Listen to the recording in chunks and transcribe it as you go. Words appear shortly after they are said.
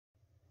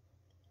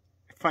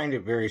find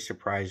it very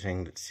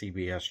surprising that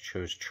CBS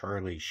chose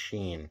Charlie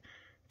Sheen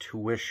to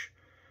wish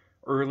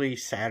early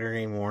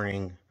Saturday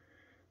morning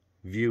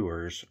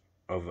viewers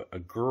of a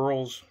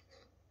girls'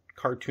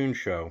 cartoon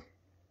show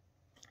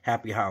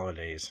happy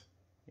holidays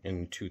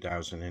in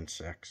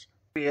 2006.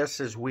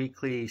 CBS's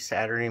weekly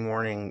Saturday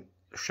morning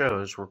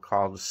shows were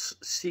called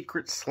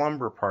Secret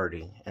Slumber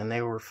Party, and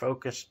they were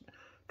focused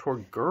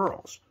toward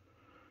girls.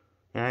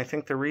 And I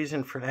think the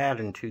reason for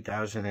that in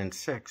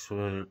 2006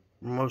 was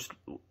most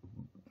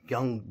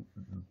young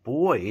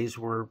boys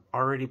were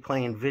already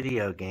playing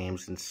video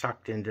games and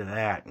sucked into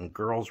that, and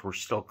girls were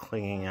still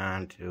clinging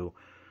on to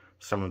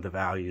some of the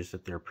values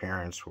that their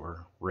parents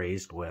were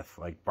raised with,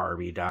 like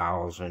Barbie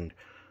dolls and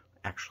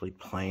actually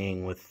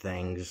playing with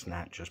things,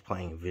 not just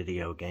playing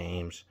video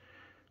games.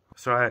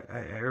 So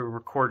I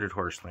recorded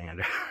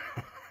Horseland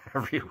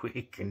every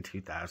week in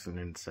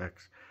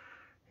 2006.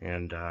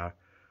 And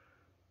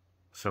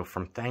so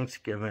from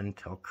Thanksgiving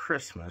till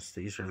Christmas,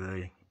 these are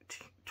the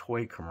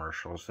toy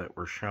commercials that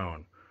were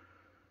shown.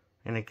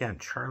 And again,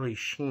 Charlie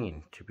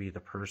Sheen to be the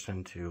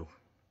person to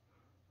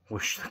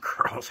wish the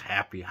girls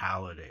happy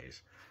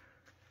holidays.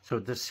 So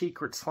the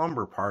Secret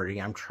Slumber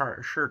Party, I'm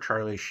sure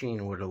Charlie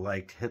Sheen would have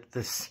liked hit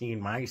this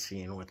scene, my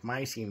scene, with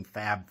my scene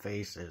fab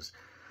faces,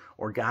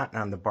 or gotten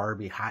on the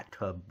Barbie hot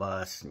tub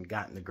bus and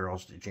gotten the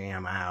girls to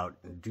jam out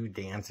and do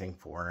dancing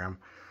for him.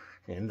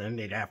 And then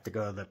they'd have to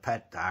go to the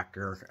pet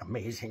doctor,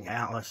 Amazing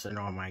Allysen,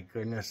 oh my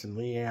goodness, and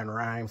Leanne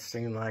Rimes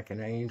singing like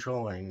an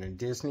angel, and the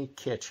Disney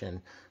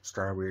kitchen,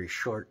 Strawberry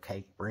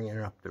Shortcake bringing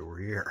up the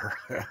rear.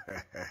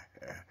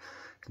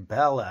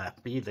 Bella,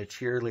 be the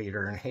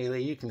cheerleader, and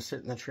Haley, you can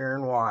sit in the chair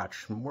and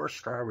watch. More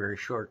Strawberry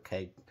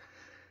Shortcake.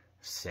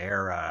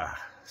 Sarah,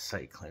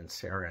 cycling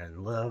Sarah, and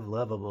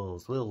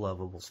Lovables, Little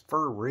Lovables,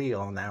 for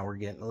real. Now we're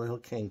getting a little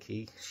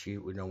kinky.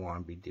 Shoot, we don't want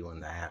to be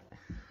doing that.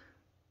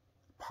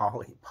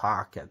 Polly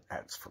Pocket,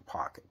 that's for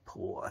Pocket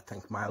Pool. I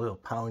think My Little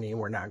Pony,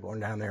 we're not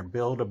going down there.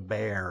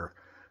 Build-A-Bear.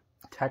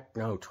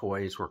 Techno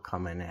toys were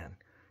coming in.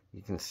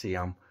 You can see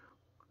them.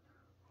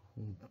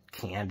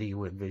 Candy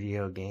with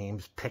video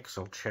games.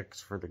 Pixel Chicks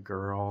for the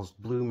girls.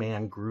 Blue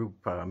Man Group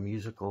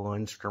musical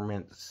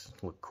instruments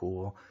look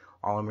cool.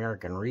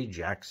 All-American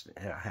Rejects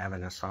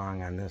having a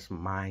song on this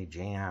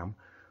MiJams.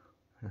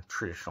 A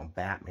traditional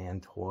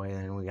Batman toy.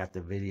 And we got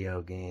the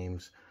video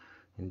games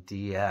and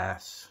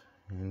DS.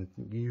 And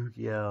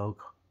Yu-Gi-Oh!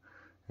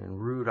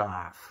 And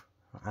Rudolph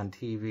on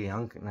TV,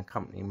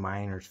 unaccompanied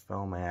minors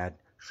film ad,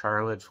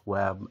 Charlotte's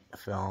Web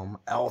film,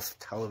 Elf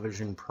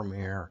television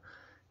premiere,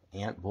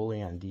 Aunt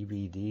Bully on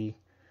DVD,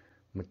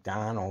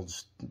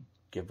 McDonald's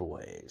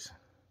giveaways,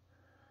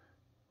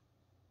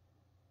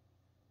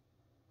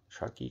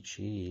 Chuck E.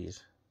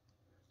 Cheese,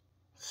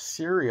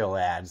 cereal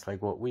ads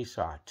like what we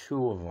saw,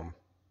 2 of them.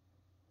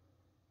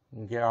 You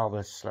can get all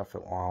this stuff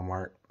at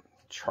Walmart.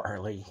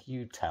 Charlie,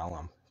 you tell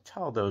them.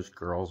 Tell those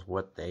girls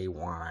what they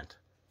want.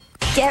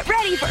 Get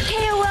ready for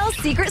KOL's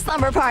Secret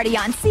Slumber Party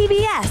on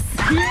CBS.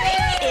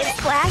 Yeah! It's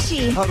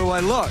flashy. How do I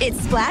look? It's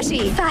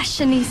splashy.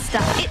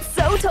 Fashionista. It's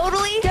so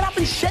totally. Get up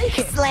and shake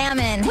it.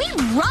 Slammin'. We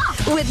rock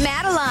with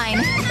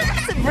Madeline.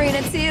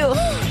 Sabrina, too.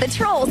 The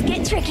trolls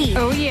get tricky.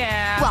 Oh,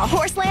 yeah. While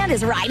Horseland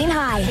is riding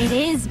high. It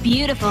is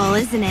beautiful,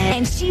 isn't it?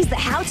 And she's the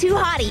how-to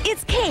hottie.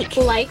 It's Cake.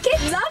 Like it?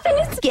 Love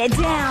it. Get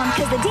down,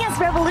 because the dance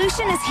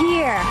revolution is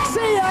here.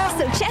 See ya.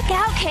 So check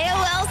out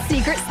KOL's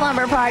Secret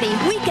Slumber Party.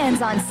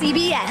 Weekends on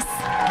CBS.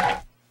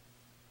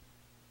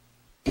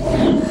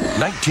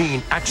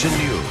 19 Action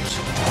News.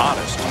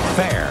 Honest,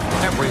 fair,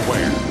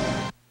 everywhere.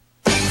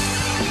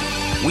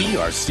 We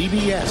are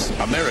CBS,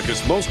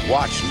 America's most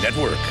watched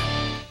network.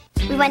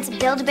 We went to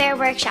Build-A-Bear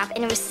Workshop,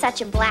 and it was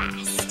such a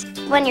blast.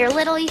 When you're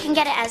little, you can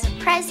get it as a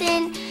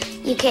present.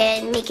 You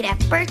can make it at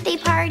birthday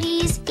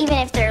parties, even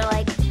if they're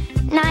like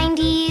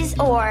 90s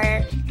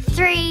or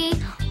 3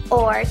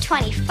 or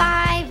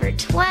 25 or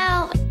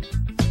 12.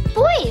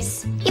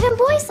 Boys, even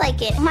boys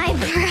like it. My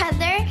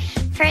brother,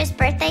 for his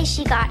birthday,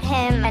 she got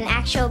him an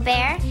actual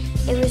bear.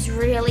 It was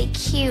really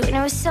cute, and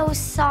it was so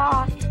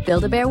soft.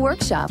 Build-A-Bear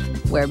Workshop,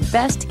 where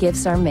best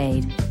gifts are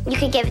made. You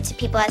could give it to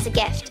people as a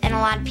gift, and a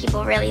lot of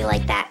people really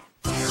like that.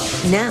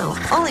 Now,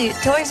 only at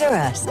Toys R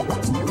Us.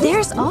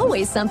 There's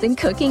always something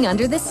cooking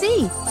under the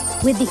sea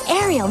with the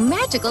Ariel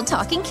Magical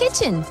Talking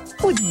Kitchen.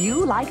 Would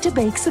you like to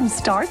bake some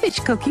starfish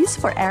cookies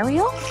for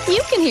Ariel?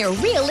 You can hear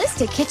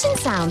realistic kitchen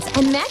sounds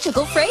and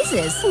magical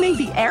phrases.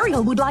 Maybe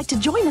Ariel would like to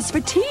join us for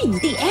tea.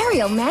 The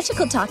Ariel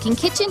Magical Talking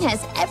Kitchen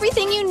has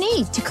everything you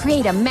need to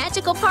create a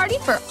magical party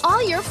for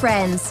all your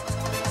friends.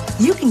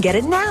 You can get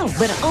it now,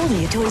 but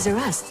only at Toys R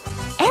Us.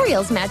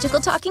 Ariel's Magical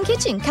Talking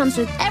Kitchen comes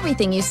with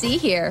everything you see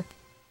here.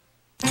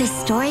 The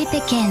story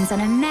begins on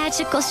a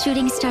magical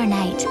shooting star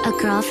night. A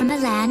girl from a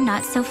land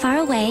not so far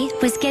away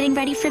was getting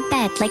ready for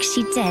bed like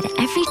she did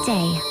every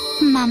day.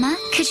 Mama,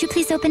 could you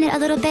please open it a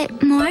little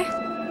bit more?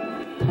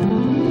 Her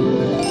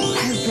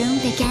room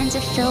began to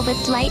fill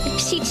with light.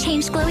 She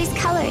changed Chloe's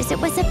colors. It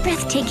was a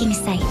breathtaking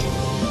sight.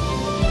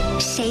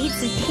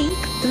 Shades of pink,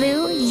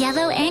 blue,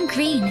 yellow, and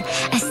green.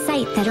 A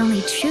sight that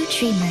only true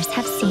dreamers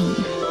have seen.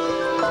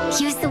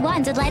 Use the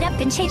wand to light up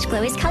and change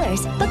glowy's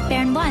colors. Book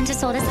Bear and wands are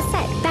sold as a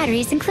set.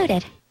 Batteries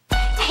included.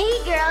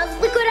 Hey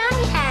girls, look what I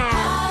have.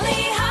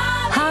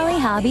 Holly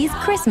Hobby's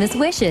Christmas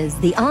Wishes,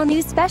 the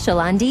all-new special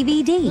on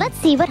DVD. Let's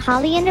see what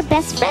Holly and her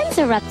best friends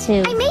are up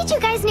to. I made you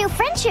guys new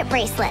friendship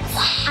bracelets.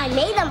 I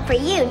made them for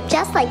you,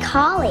 just like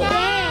Holly.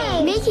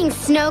 Yay! Making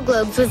snow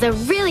globes was a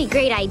really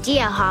great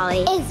idea,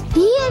 Holly. It's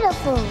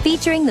beautiful.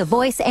 Featuring the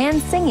voice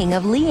and singing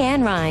of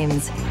Leanne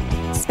Rimes.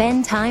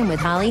 Spend time with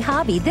Holly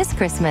Hobby this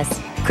Christmas.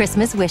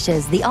 Christmas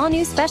Wishes, the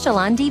all-new special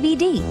on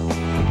DVD.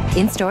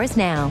 In stores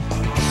now.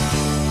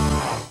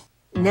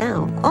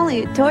 Now,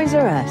 only at Toys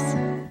R Us.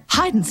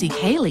 Hide and Seek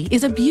Haley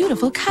is a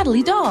beautiful,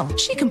 cuddly doll.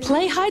 She can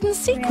play hide and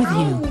seek with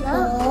you.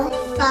 4,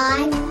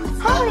 5,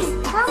 6,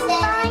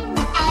 7.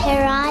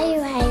 Where are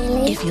you,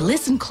 Haley? If you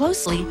listen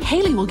closely,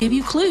 Haley will give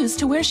you clues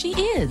to where she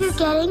is. You're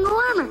getting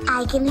warmer.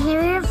 I can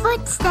hear your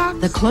footsteps.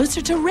 The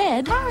closer to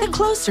red, the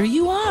closer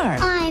you are.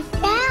 I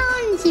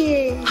found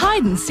you.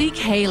 Hide and Seek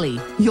Haley.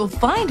 You'll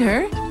find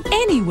her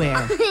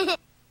anywhere.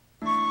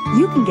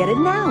 You can get it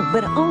now,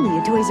 but only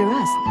at Toys R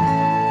Us.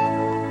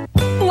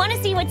 Want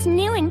to see what's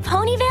new in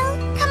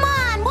Ponyville? Come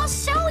on, we'll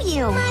show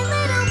you. My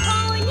little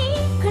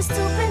pony.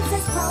 Crystal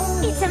Princess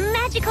Pony. It's a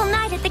magical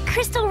night at the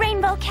Crystal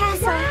Rainbow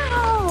Castle.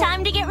 Wow.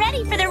 Time to get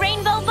ready for the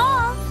Rainbow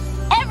Ball.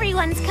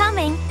 Everyone's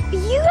coming.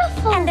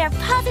 Beautiful. And they're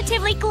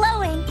positively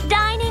glowing,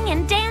 dining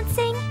and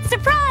dancing.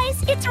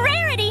 Surprise! It's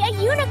Rarity, a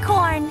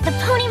unicorn. The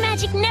pony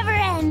magic never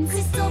ends.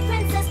 Crystal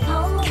Princess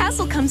Pony.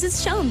 Castle comes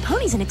as shown.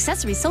 Ponies and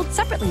accessories sold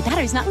separately.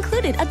 Batteries not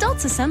included.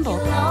 Adults assemble.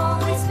 You'll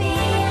always be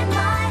in my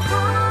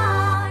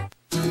heart.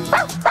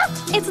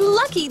 It's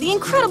Lucky, the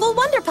incredible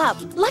Wonder Pup.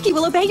 Lucky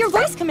will obey your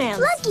voice commands.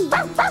 Lucky,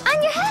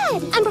 on your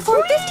head. And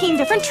perform 15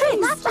 different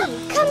tricks.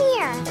 Lucky, come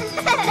here.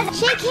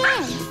 Shake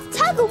hands.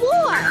 Tug of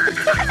war.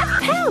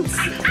 Pounce.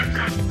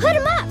 Put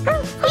him up.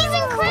 He's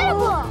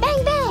incredible.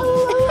 Bang,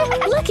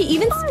 bang. Lucky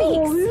even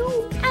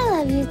speaks. I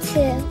love you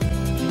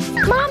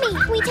too. Mommy,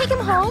 can we take him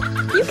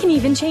home? You can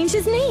even change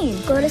his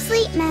name. Go to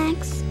sleep,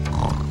 Max.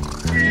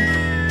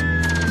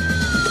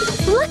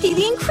 Lucky,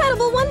 the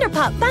incredible Wonder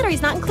Pup.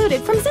 Batteries not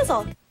included from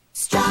Sizzle.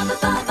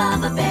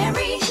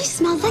 Strawberry. She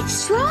smells like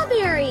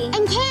strawberry.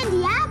 And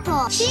candy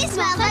apple. She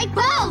smells like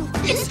both.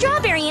 It's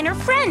Strawberry and her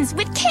friends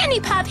with candy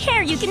pop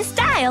hair you can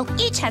style.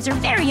 Each has her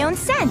very own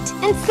scent.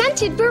 And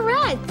scented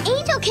barrette.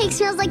 Angel cake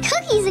smells like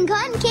cookies and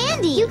cotton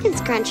candy. You can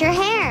scrunch your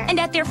hair. And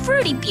at their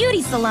Fruity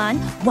Beauty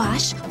Salon,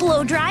 wash,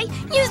 blow dry,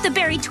 use the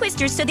berry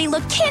twisters so they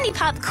look candy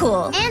pop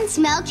cool. And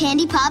smell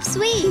candy pop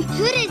sweet.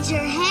 Who did your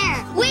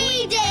hair?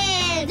 We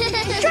did.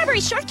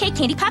 Strawberry Shortcake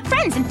Candy Pop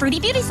Friends and Fruity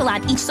Beauty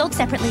Salon, each sold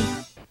separately.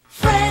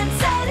 Friends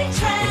setting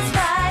trends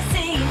by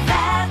seeing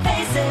bad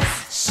faces.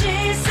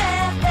 She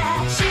said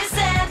that, she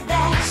said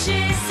that,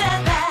 she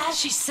said that.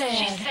 She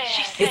said,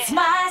 it's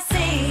my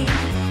scene.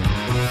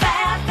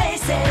 Bad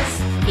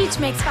faces. Each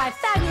makes 5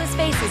 fabulous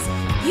faces.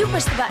 You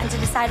push the button to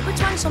decide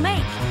which one she'll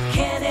make.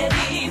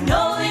 Kennedy,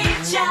 Noli,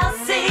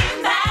 Chelsea,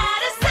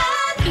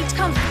 Madison. Each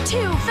comes with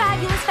 2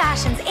 fabulous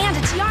fashions and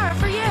a tiara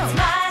for you. It's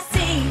my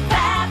scene.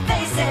 Bad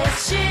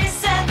faces. She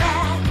said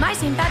that. My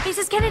scene, Bad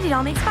Faces Kennedy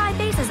doll makes 5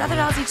 faces. Other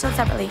dolls each sold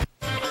separately.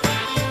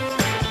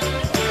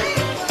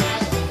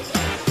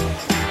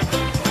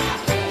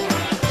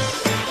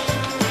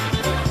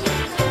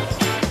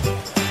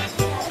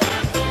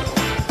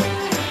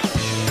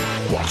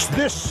 What's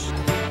this?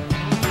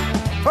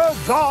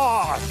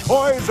 Huzzah!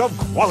 Toys of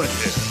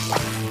quality.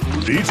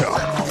 Vita,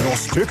 your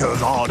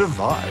stickers are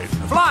divine.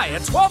 Fly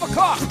at 12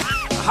 o'clock.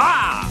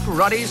 Ha!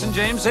 Ruddy's and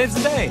James saves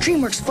the day.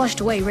 DreamWorks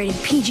flushed away rated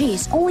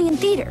PGs, only in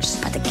theaters.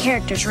 But the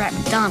characters are at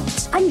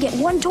McDonald's. I can get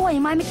 1 toy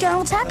in my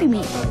McDonald's Happy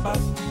Meal.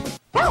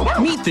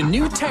 Meet the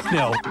new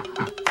Techno.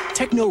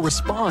 Techno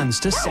responds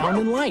to sound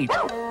and light.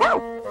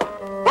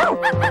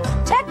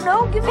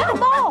 Techno, give me the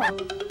ball.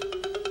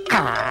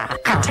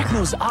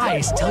 Techno's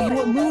eyes tell you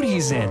what mood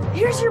he's in.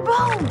 Here's your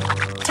bone.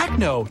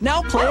 Techno,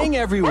 now playing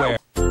everywhere.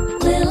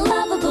 Little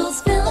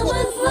Lovables fill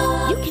with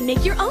love. You can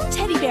make your own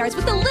teddy bears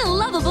with the Little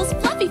Lovables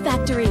Fluffy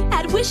Factory.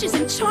 Add wishes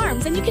and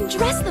charms, and you can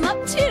dress them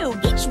up too.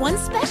 Each one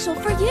special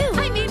for you.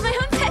 I made my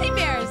own teddy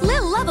bears.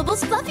 Little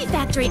Lovables Fluffy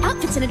Factory.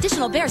 Outfits and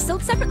additional bears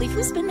sold separately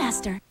from Spin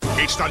Master.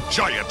 It's the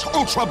giant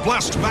Ultra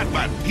Blast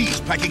Batman. He's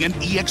packing an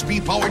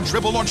EXP-powered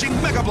triple-launching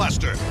Mega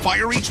Blaster.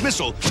 Fire each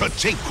missile to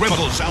take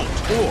criminals out.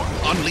 Or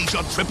unleash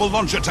a triple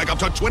launch attack up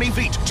to 20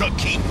 feet to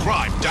keep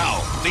crime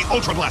down. The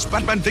Ultra Blast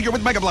Batman figure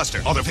with Mega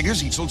Blaster. Other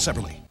figures each sold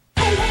separately.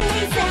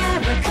 Hey,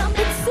 Sarah, come.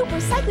 It's Super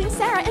Cycling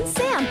Sarah and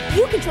Sam.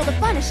 You control the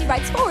fun as she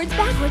rides forwards,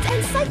 backwards,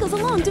 and cycles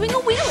along doing a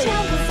wheelie.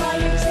 Shower fire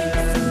tricks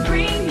and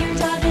bring your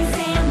dog and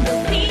Sam.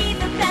 They'll be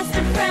the best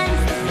of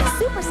friends.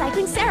 Super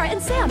Cycling Sarah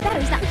and Sam.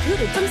 Batteries not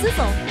included from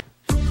Zizzle.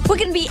 We're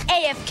gonna be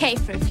AFK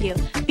for a few.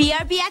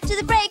 BRB after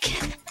the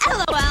break.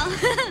 LOL.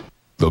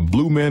 The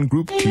Blue Man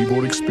Group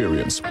Keyboard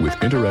Experience with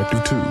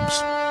interactive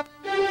tubes.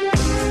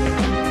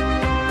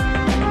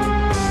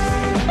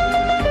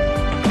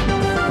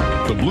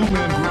 The Blue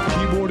Man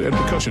Group Keyboard and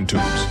Percussion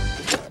Tubes.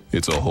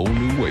 It's a whole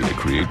new way to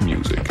create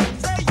music.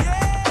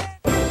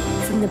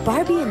 It's From the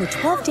Barbie and the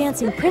 12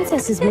 Dancing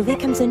Princesses movie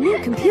comes a new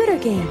computer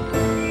game.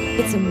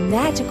 It's a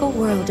magical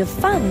world of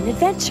fun and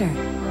adventure.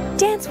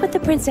 Dance with the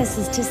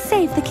princesses to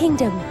save the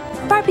kingdom.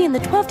 Barbie and the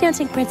 12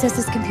 Dancing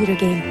Princesses computer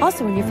game.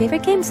 Also in your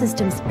favorite game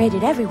systems.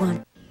 Rated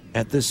everyone.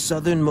 At the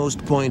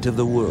southernmost point of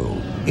the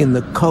world, in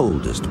the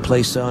coldest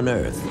place on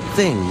Earth,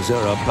 things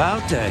are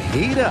about to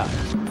heat up.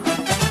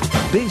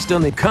 Based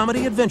on the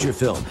comedy adventure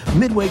film,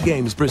 Midway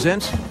Games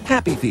presents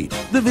Happy Feet,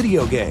 the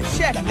video game.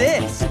 Check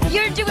this!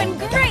 You're doing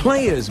great!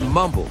 Play as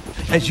Mumble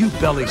as you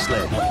belly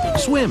sled,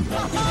 swim,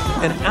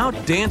 and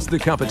outdance the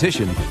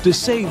competition to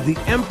save the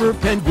Emperor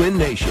Penguin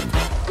Nation.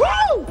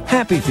 Woo!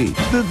 Happy Feet,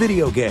 the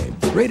video game.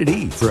 Rated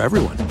E for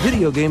everyone.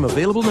 Video game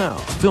available now.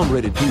 Film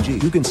rated PG.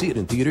 You can see it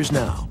in theaters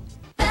now.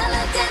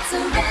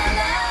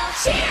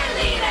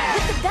 Cheerleader!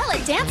 With the Bella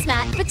dance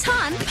mat,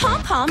 baton,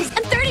 pom-poms,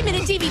 and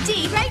 30-minute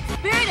DVD, right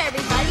spirit,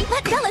 everybody!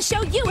 Let Bella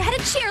show you how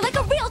to cheer like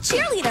a real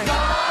cheerleader!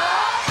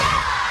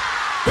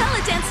 Bella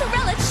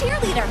Dancerella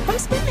Cheerleader from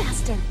Spin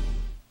Master.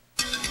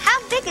 How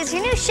big is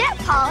your new ship,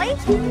 Polly?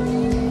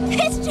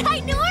 It's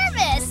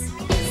ginormous!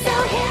 So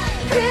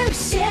hip,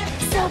 cruise ship,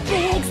 so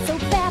big, so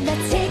fab,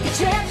 let's take a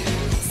trip.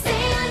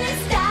 Sail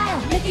in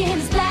style, making a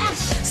splash,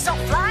 so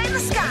fly in the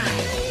sky.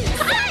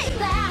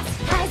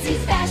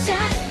 High-seas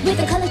fashion, with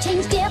a color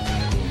change dip.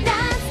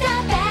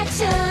 Non-stop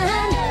action,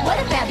 what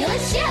a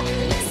fabulous ship.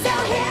 So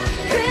hip,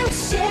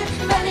 cruise ship,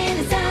 running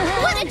the sun.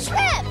 What a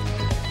trip!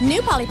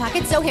 New Polly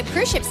Pocket So Hip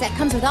Cruise Ship set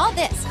comes with all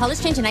this.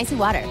 Colors change in icy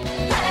water.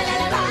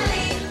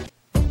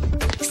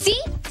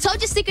 See?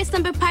 Told you Secret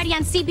Slumber Party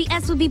on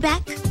CBS will be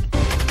back.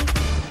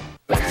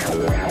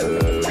 Welcome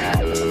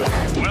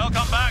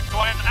back to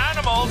When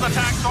Animals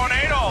Attack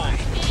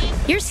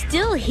Tornadoes. You're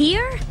still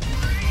here?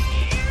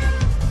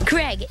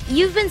 Craig,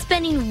 you've been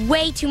spending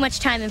way too much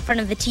time in front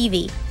of the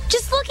TV.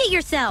 Just look at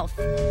yourself.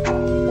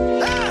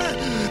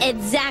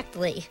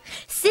 Exactly.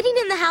 Sitting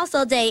in the house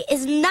all day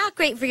is not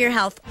great for your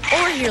health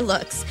or your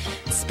looks.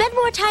 Spend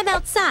more time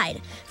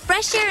outside.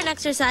 Fresh air and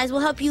exercise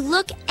will help you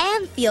look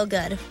and feel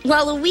good,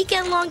 while a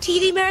weekend-long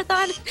TV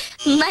marathon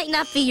might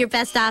not be your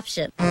best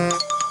option.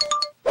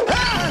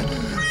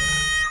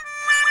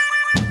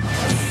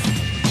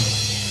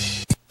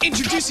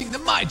 Introducing the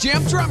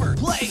MiJams drummer.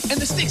 Play, and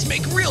the sticks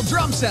make real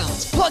drum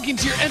sounds. Plug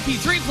into your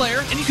MP3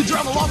 player, and you can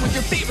drum along with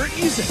your favorite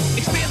music.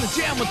 Expand the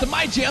jam with the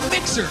MiJam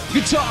mixer,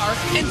 guitar,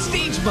 and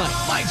stage mic.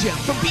 MiJam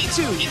from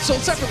B2. Each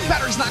sold separately.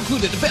 Batteries not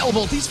included.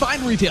 Available at these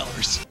fine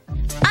retailers.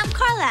 I'm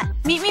Carla.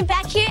 Meet me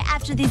back here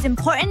after these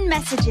important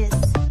messages.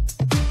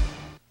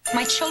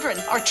 My children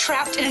are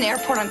trapped in an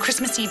airport on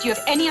Christmas Eve. Do you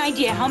have any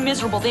idea how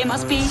miserable they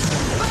must be?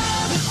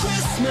 Father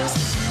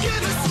Christmas,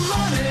 give us some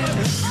money.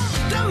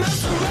 Don't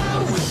mess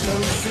around with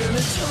those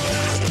silly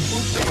toys.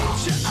 We'll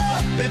beat you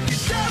up if you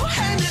don't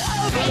hand it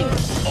over.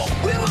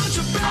 We want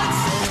your blood,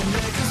 so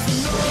make us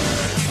some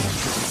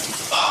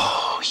noise.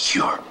 Oh,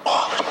 you're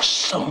all in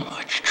so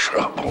much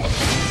trouble.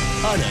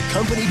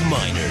 Unaccompanied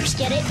minors.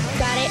 Get it?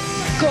 Got it?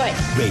 Good.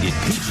 Rated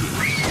PG.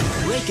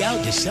 Break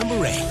out December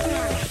 8th.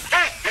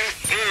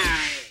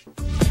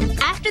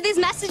 After these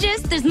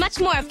messages, there's much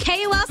more of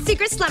KOL's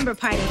Secret Slumber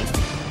Party.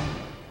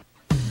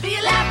 Be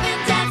a laughing,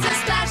 dancing,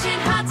 splashing,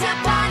 hot tub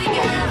party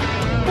girl.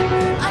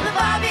 On the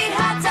Barbie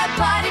hot tub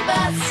party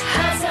bus.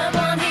 Hot tub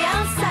on the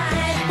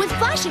outside. With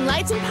flashing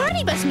lights and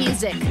party bus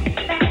music.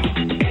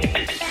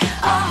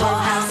 A whole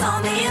house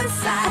on the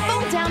inside. A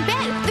fold-down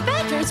bed. The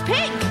bedroom's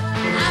pink.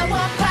 I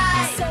walk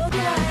by, so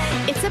do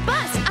I. It's a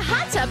bus, a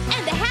hot tub,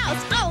 and a house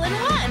all in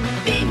one.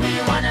 Be who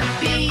you wanna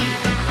be.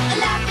 A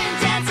laughing,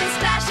 dancing,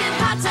 splashing,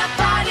 hot tub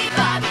party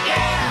Barbie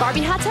girl.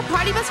 Barbie hot tub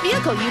party bus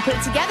vehicle. You put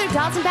it together,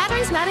 dolls and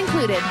batteries not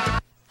included.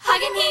 Hug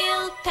and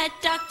heal, pet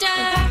doctor.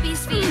 The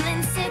Barbie's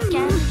feeling sick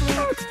and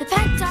blue. The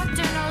pet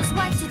doctor knows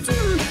what to do.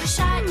 New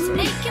shot to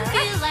make him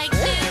feel like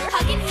new.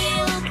 Hug and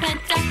heal,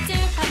 pet doctor.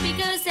 Puppy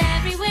goes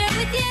everywhere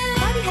with you.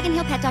 Barbie Hug and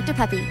Heal Pet Doctor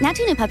Puppy. Now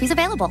 2 new puppies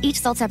available, each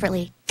sold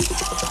separately.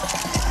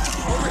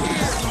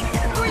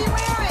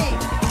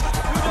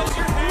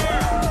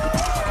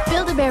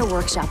 Build-A-Bear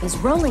Workshop is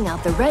rolling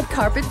out the red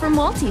carpet for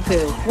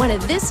Multi-Poo, one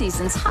of this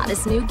season's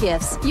hottest new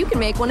gifts. You can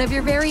make one of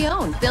your very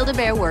own.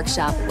 Build-A-Bear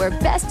Workshop, where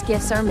best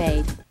gifts are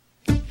made.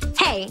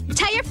 Hey,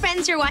 tell your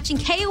friends you're watching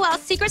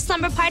KOL's Secret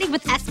Slumber Party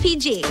with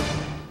SPG.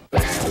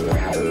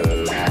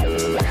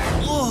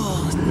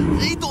 Oh,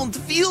 I don't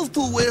feel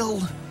too well.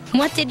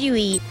 What did you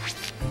eat?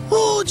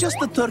 Oh, just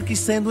a turkey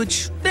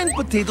sandwich, then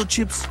potato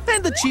chips,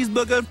 and a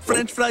cheeseburger,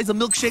 french fries, a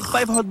milkshake,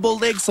 5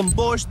 hard-boiled eggs, some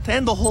borscht,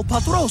 and a whole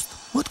pot roast.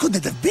 What could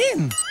it have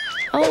been?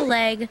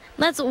 Oleg,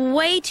 that's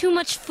way too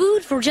much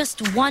food for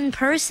just one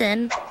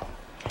person.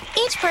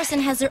 Each person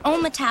has their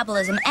own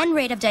metabolism and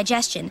rate of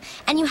digestion,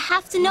 and you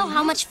have to know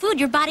how much food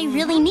your body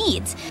really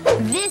needs.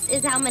 This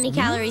is how many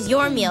calories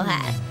your meal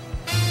had.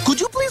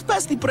 Could you please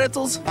pass the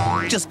pretzels?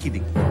 Just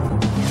kidding.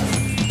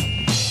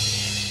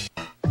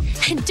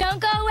 Don't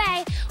go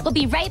away. We'll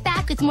be right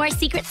back with more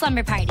Secret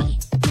Slumber Party.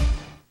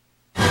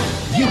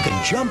 You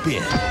can jump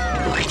in,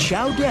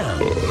 chow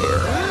down,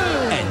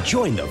 and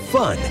join the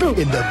fun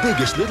in the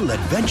biggest little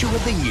adventure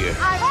of the year.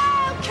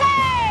 I'm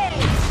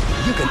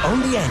okay! You can own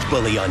the Ant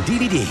Bully on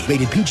DVD.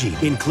 Rated PG,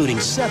 including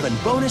 7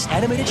 bonus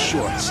animated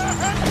shorts.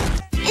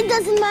 It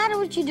doesn't matter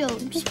what you do.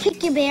 Just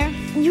pick your bear.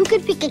 You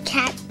could pick a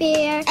cat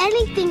bear,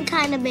 anything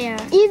kind of bear,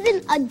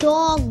 even a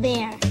dog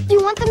bear.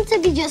 You want them to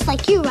be just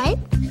like you, right?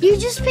 You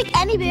just pick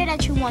any bear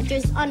that you want.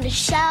 There's on the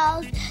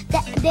shelves.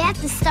 They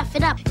have to stuff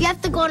it up. You have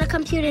to go on a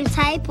computer and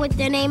type what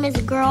their name is,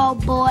 girl,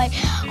 boy,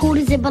 who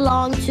does it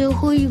belong to,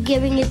 who are you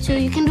giving it to.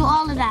 You can do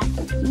all of that.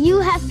 You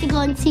have to go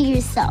and see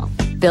yourself.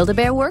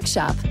 Build-A-Bear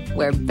Workshop,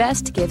 where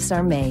best gifts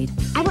are made.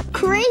 I went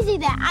crazy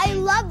there. I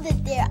loved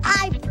it there.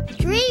 I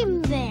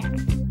dreamed there.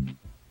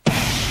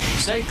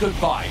 Say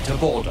goodbye to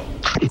boredom.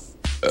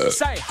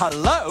 Say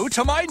hello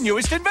to my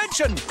newest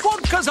invention,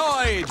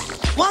 Wonkazoid!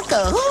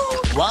 Wonka who?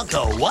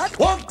 Wonka what?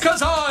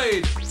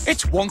 Wonkazoid!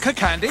 It's Wonka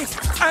candy,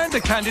 and a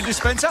candy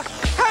dispenser,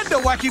 and a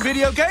wacky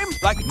video game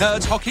like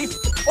Nerds Hockey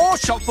or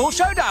Shockball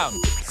Showdown.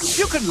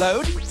 You can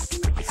load,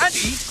 and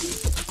eat,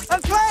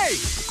 and play.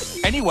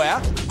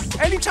 Anywhere,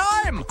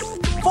 anytime.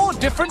 4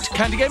 different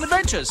candy game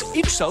adventures,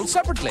 each sold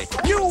separately.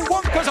 New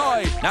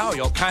Wonkazoid! Now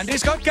your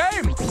candy's got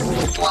game.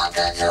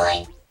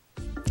 Wonkazoid.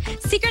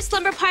 Secret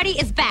Slumber Party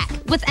is back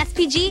with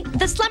SPG,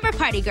 the Slumber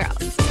Party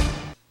Girls.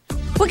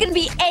 We're gonna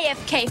be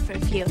AFK for a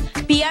few.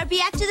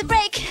 BRB after the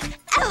break.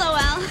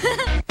 LOL.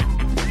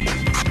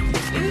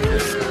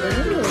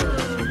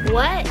 Ooh,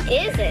 what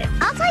is it?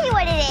 I'll tell you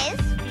what it is.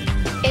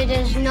 It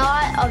is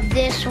not of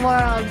this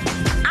world.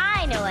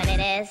 I know what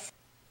it is.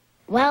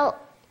 Well,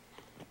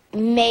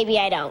 maybe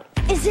I don't.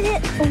 Isn't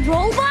it a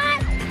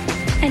robot?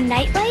 A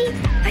nightlight?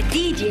 A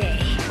DJ?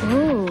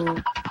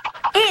 Ooh.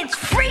 It's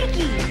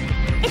freaky!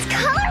 It's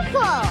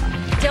colorful!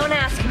 Don't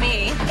ask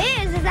me.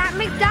 Is at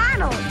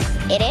McDonald's.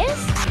 It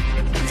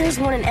is? There's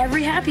one in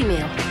every Happy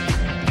Meal.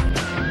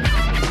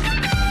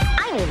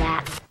 I knew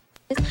that.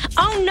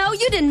 Oh no,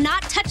 you did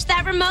not touch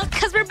that remote,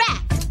 because we're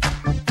back.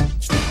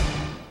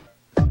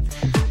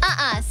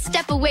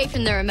 Step away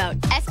from the remote.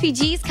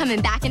 SPG's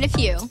coming back in a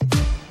few.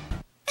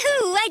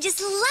 Ooh, I just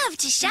love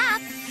to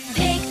shop.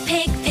 Pig,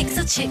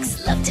 pixel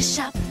chicks love to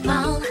shop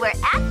mall. We're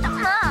at the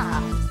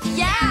mall.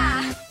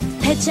 Yeah!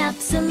 Pet shop,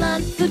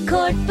 salon, food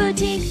court,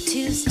 boutique,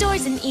 2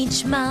 stores in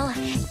each mall.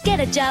 Get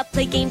a job,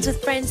 play games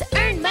with friends,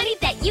 earn money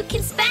that you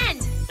can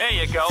spend. There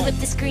you go. Flip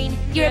the screen,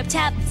 you're up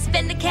top,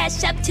 spend the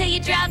cash up till you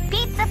drop.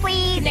 Pizza,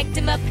 please. Connect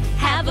them up,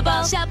 have a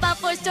ball. Shop all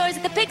 4 stores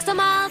at the Pixel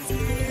Malls.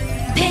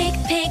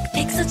 Pig,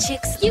 pixel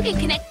chicks, you can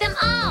connect them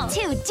all.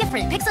 2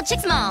 different Pixel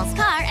Chicks malls,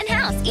 car and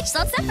house, each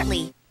sold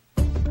separately.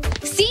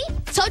 See?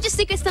 Told you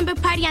Secret Slumber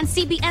Party on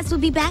CBS will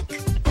be back.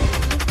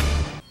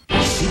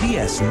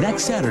 CBS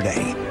next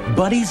Saturday.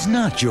 Buddy's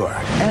not your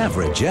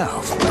average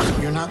elf.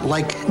 You're not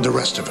like the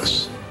rest of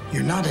us.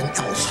 You're not an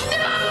elf.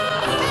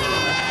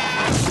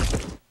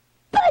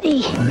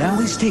 Buddy! Now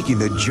he's taking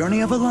the journey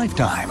of a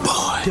lifetime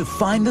to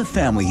find the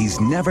family he's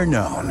never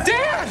known.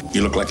 Dad!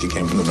 You look like you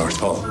came from the North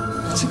Pole.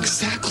 That's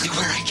exactly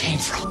where I came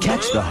from.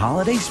 Catch the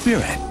holiday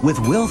spirit with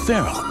Will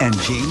Ferrell and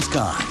James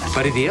Caan.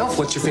 Buddy the Elf,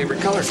 what's your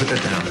favorite color? Put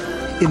that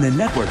down. In the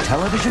network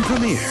television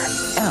premiere,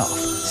 Elf,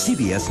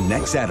 CBS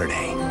next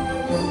Saturday.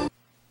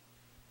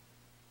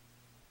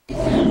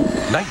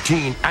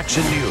 19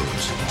 Action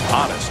News.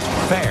 Honest,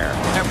 fair,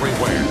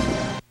 everywhere.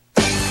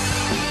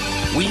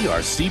 We are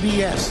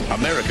CBS,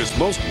 America's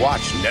most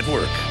watched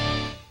network.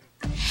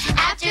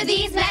 After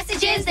these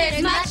messages,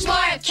 there's much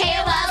more of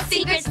KOL's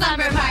Secret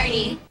Slumber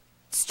Party.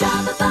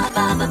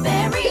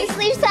 Who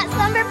sleeps at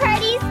slumber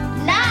parties?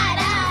 Not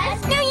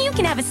us. Now you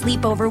can have a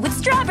sleepover with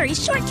Strawberry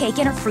Shortcake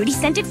and her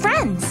fruity-scented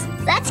friends.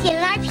 Let's get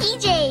in our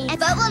PJs.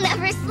 But we'll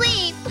never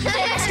sleep.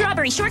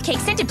 Strawberry Shortcake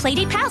scented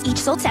Playdate Pals, each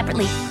sold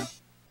separately.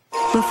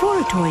 Before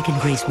a toy can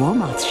grace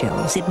Walmart's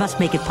shelves, it must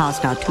make it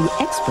past our 2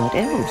 expert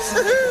elves.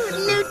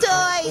 New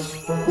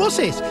toys. What's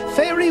this?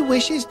 Fairy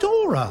Wishes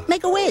Dora.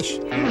 Make a wish.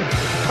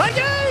 I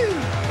do!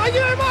 Thank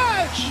you very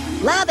much!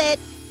 Love it.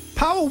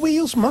 Power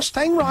Wheels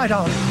Mustang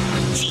Ride-On.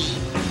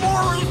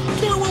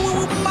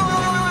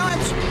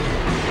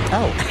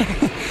 Oh,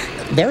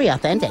 very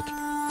authentic.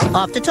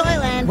 Off to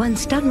Toyland.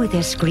 Once done with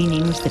their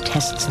screenings, the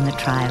tests, and the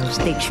trials,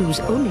 they choose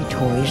only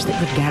toys that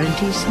would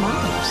guarantee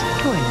smiles.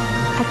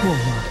 Toyland at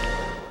Walmart.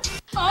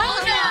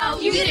 Oh no,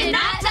 you did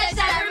not touch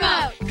that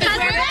remote, because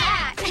we're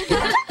back.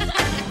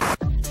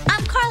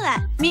 I'm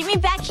Carla. Meet me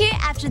back here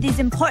after these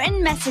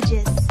important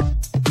messages.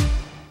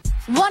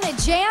 Wanna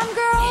jam,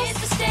 girls? Here's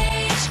the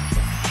stage.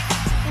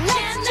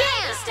 Let's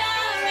jam. The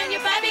star on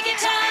your Barbie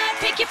guitar.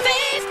 Pick your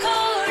fave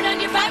chord on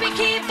your Barbie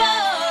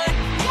keyboard.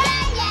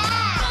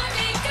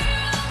 Barbie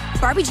girl.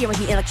 Barbie Jam with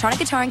the electronic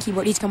guitar and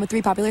keyboard each come with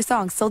 3 popular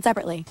songs, sold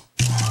separately.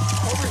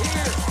 Over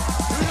here!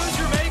 Who knows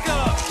your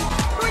makeup?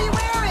 Who are you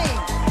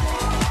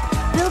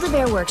wearing?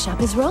 Build-A-Bear Workshop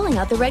is rolling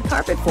out the red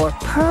carpet for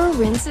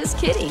Princess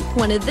Kitty,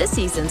 one of this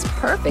season's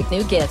perfect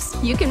new gifts.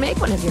 You can make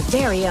one of your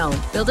very own.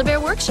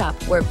 Build-A-Bear Workshop,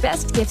 where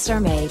best gifts are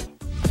made.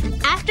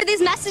 After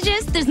these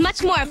messages, there's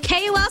much more of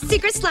KOL's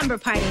Secret Slumber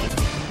Party.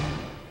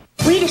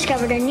 We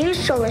discovered a new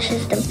solar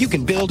system. You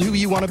can build who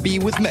you want to be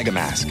with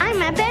MegaMask.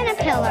 I'm a banana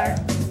pillar.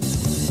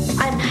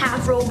 I'm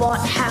half robot,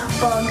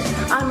 half bug.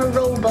 I'm a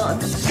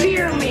robot.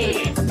 Fear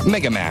me.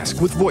 Mega Mask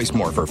with Voice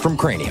Morpher from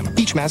Cranium.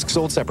 Each mask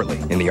sold separately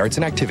in the arts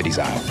and activities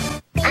aisle.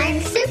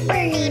 I'm Super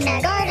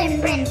Nina, Garden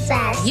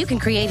Princess. You can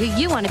create who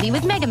you want to be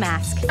with Mega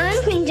Mask.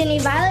 I'm Queen Jenny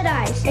Violet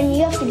Eyes, and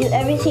you have to do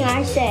everything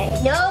I say.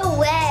 No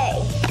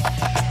way.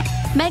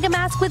 Mega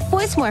Mask with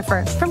Voice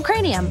Morpher from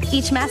Cranium.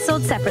 Each mask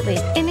sold separately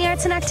in the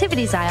arts and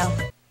activities aisle.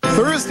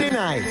 Thursday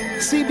night,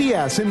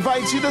 CBS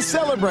invites you to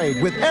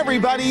celebrate with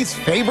everybody's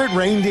favorite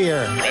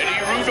reindeer.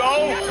 Ready,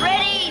 Rudolph?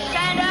 Ready,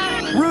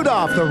 Santa.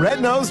 Rudolph the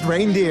red-nosed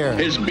reindeer.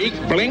 His beak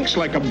blinks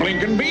like a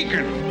blinking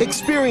beacon.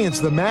 Experience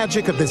the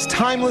magic of this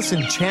timeless,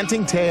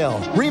 enchanting tale,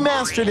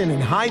 remastered and in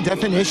high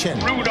definition.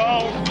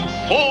 Rudolph,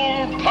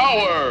 full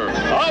power,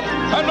 up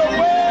and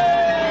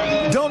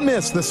away! Don't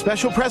miss the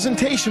special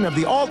presentation of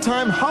the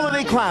all-time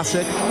holiday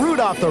classic,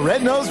 Rudolph the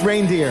Red-Nosed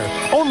Reindeer,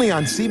 only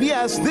on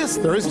CBS this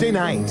Thursday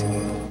night.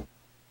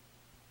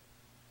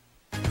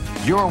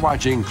 You're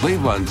watching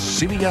Cleveland's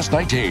CBS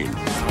 19.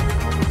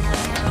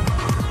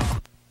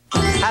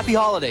 Happy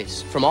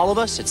holidays from all of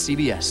us at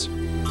CBS.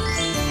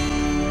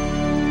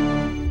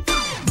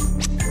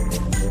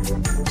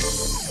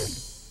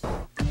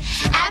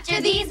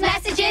 After these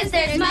messages,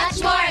 there's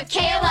much more of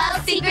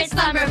KOL's Secret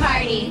Slumber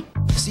Party.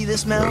 See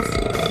this mouth?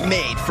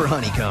 Made for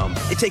Honeycomb.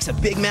 It takes a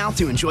big mouth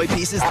to enjoy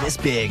pieces this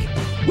big,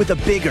 with a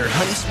bigger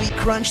honey sweet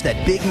crunch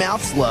that big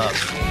mouths love.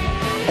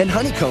 And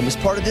Honeycomb is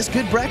part of this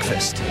good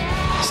breakfast.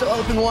 So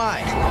open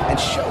wide and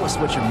show us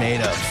what you're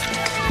made of.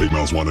 Big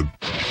mouths wanted.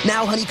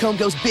 Now Honeycomb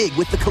goes big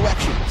with the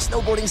collection,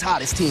 snowboarding's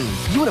hottest team.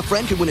 You and a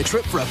friend could win a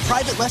trip for a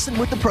private lesson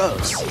with the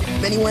pros.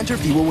 Many will enter,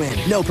 few will win.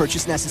 No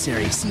purchase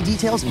necessary. See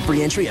details and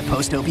free entry at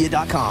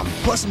Postopia.com.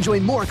 Plus enjoy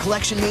more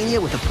collection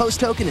mania with a post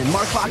token and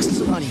mark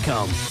boxes of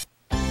Honeycomb.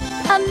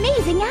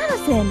 Amazing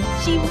Allysen!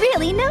 She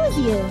really knows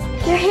you.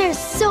 Your hair's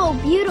so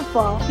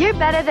beautiful. You're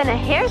better than a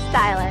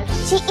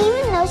hairstylist. She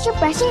even knows you're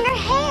brushing her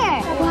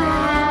hair.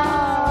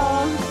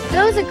 Wow.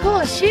 Those are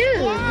cool shoes.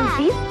 Yeah.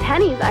 These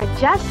pennies are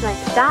just my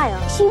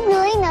style. She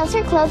really knows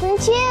her clothes and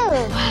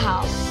shoes.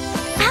 Wow.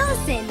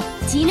 Allysen,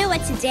 do you know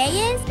what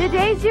today is?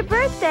 Today's your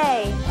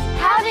birthday.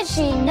 How did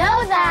she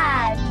know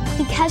that?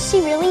 Because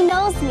she really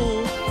knows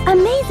me.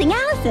 Amazing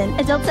Allysen!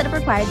 Adult setup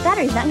required.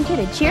 Batteries not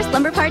included. Cheer,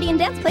 Slumber Party, and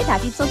Dance Play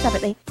Package sold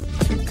separately.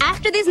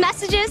 After these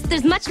messages,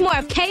 there's much more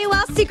of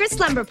KOL's Secret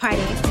Slumber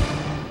Party.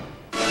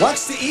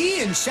 What's the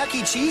E in Chuck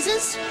E.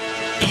 Cheese's?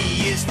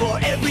 E is for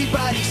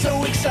everybody,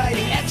 so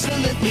exciting,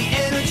 excellently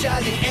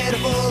energizing,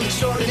 edible,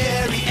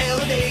 extraordinary,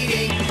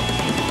 elevating.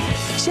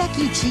 Chuck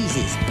E.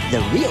 Cheese's,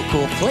 the real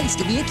cool place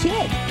to be a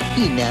kid.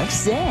 Enough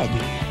said.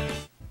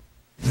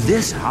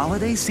 This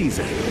holiday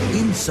season,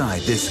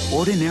 inside this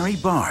ordinary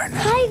barn,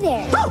 Hi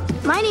there.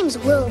 My name's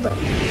Wilbur.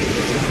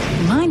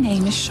 My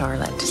name is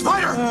Charlotte.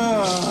 Spider!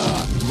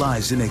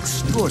 Lies an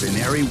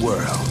extraordinary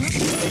world.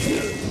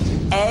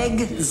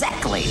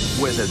 Exactly.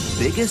 Where the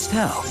biggest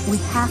help We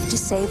have to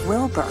save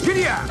Wilbur.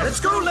 Giddy up! Let's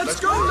go, let's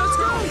go, let's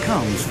go!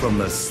 Comes from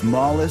the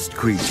smallest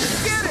creature.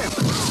 Get him!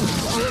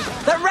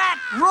 The rat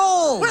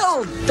rolls!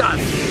 Well done!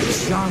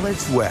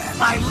 Charlotte's Web.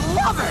 I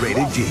love it!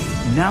 Rated G.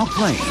 Now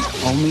playing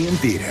only in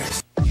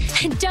theaters.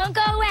 Don't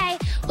go away.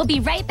 We'll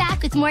be right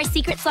back with more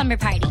Secret Slumber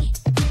Party.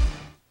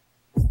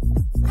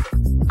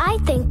 I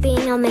think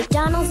being a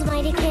McDonald's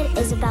Mighty Kid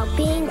is about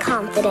being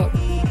confident.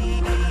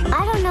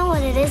 I don't know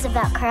what it is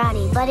about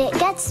karate, but it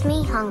gets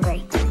me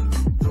hungry.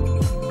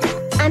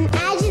 I'm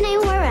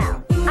Ajane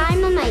Warrell.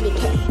 I'm a Mighty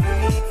Kid.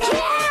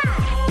 Yeah!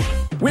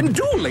 When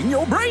dueling,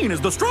 your brain is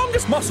the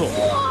strongest muscle.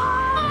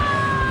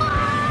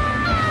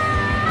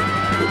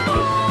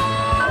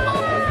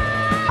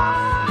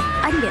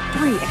 I can get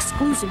 3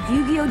 exclusive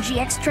Yu-Gi-Oh!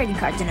 GX trading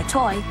cards in a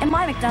toy and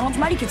my McDonald's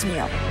Mighty Kids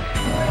meal.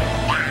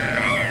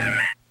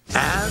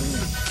 And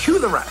cue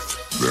the rat.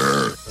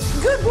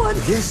 Good one.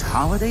 This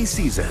holiday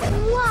season,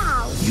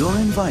 Wow! you're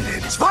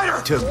invited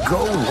to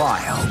go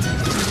wild.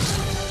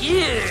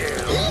 Yeah!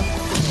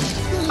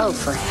 Oh,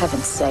 for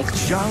heaven's sake.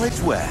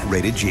 Charlotte's Web.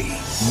 Rated G.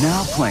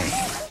 Now playing.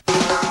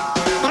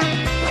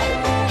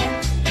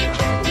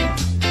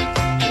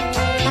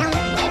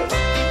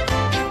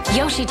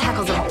 Yoshi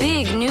tackles a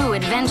big new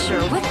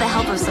adventure with the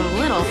help of some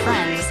little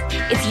friends.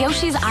 It's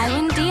Yoshi's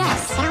Island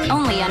DS,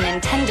 only on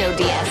Nintendo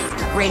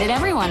DS. Rated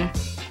everyone.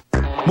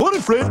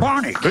 Morning, Fred.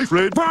 Barney. Hey,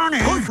 Fred. Barney.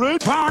 Hi,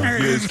 Fred.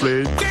 Barney. Yes,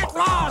 Fred. Get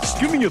lost!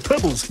 Give me your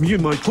pebbles. Me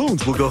and my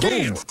clones will go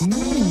home.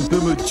 The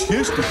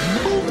majestic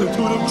multitude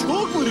of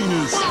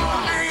chocolatiness.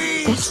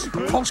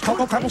 Post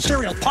Cocoa Pebbles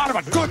cereal, part of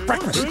a good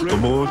breakfast.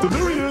 Come on, to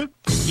Marianne.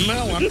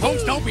 Now on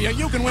Postopia,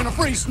 you can win a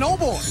free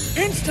snowboard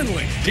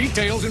instantly.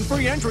 Details and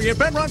free entry at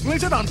Bedrock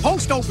Blizzard on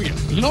Postopia.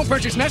 No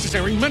purchase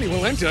necessary. Many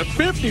will enter.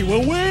 50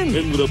 will win.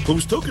 And with a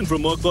post token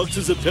from mark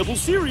boxes of Pebble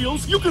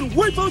cereals, you can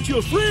wipe out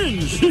your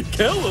friends.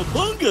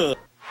 Cowabunga!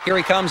 Here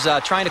he comes,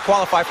 trying to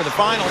qualify for the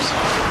finals.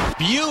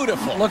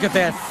 Beautiful. Look at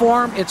that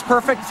form. It's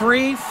perfect.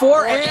 3,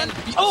 4, and...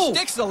 Oh!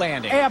 Sticks the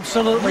landing.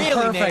 Absolutely really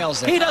perfect.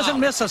 Nails it. He doesn't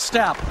miss a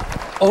step.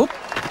 Oh.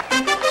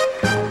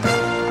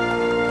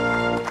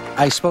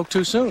 I spoke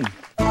too soon.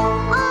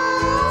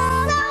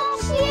 Oh,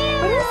 so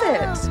cute! What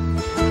is it?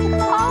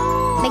 Oh,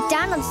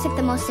 McDonald's took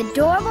the most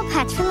adorable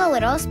pets from the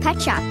littlest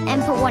pet shop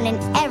and put one in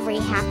every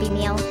Happy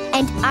Meal.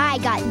 And I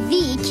got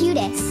the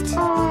cutest.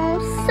 Oh,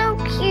 so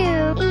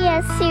cute.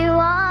 Yes, you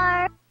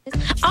are.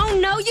 Oh,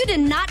 no, you did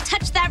not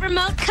touch that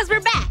remote, because we're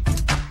back.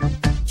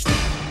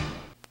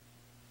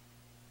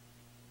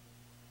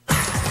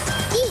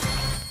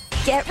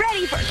 Get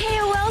ready for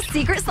KOL's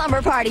Secret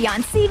Slumber Party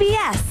on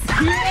CBS.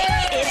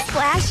 It's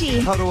flashy.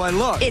 How do I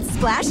look? It's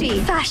splashy.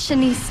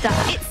 Fashionista.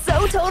 It's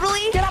so totally.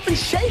 Get up and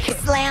shake it.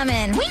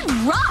 Slammin'. We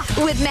rock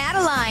with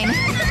Madeline.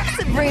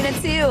 Sabrina,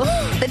 too.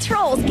 The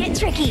trolls get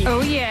tricky.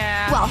 Oh,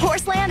 yeah. While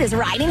Horseland is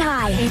riding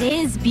high. It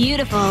is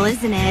beautiful,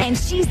 isn't it? And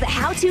she's the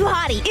how-to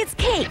hottie. It's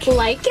Cake.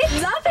 Like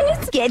it? Love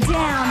it. Get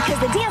down, because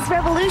the dance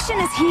revolution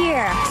is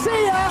here.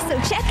 See ya. So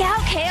check out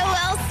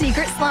KOL's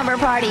Secret Slumber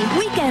Party.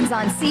 Weekends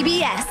on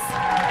CBS.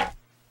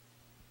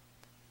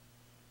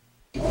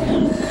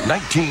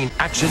 19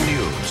 Action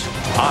News.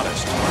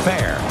 Honest,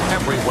 fair,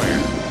 everywhere.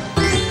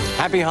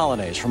 Happy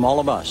holidays from all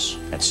of us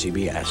at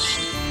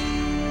CBS.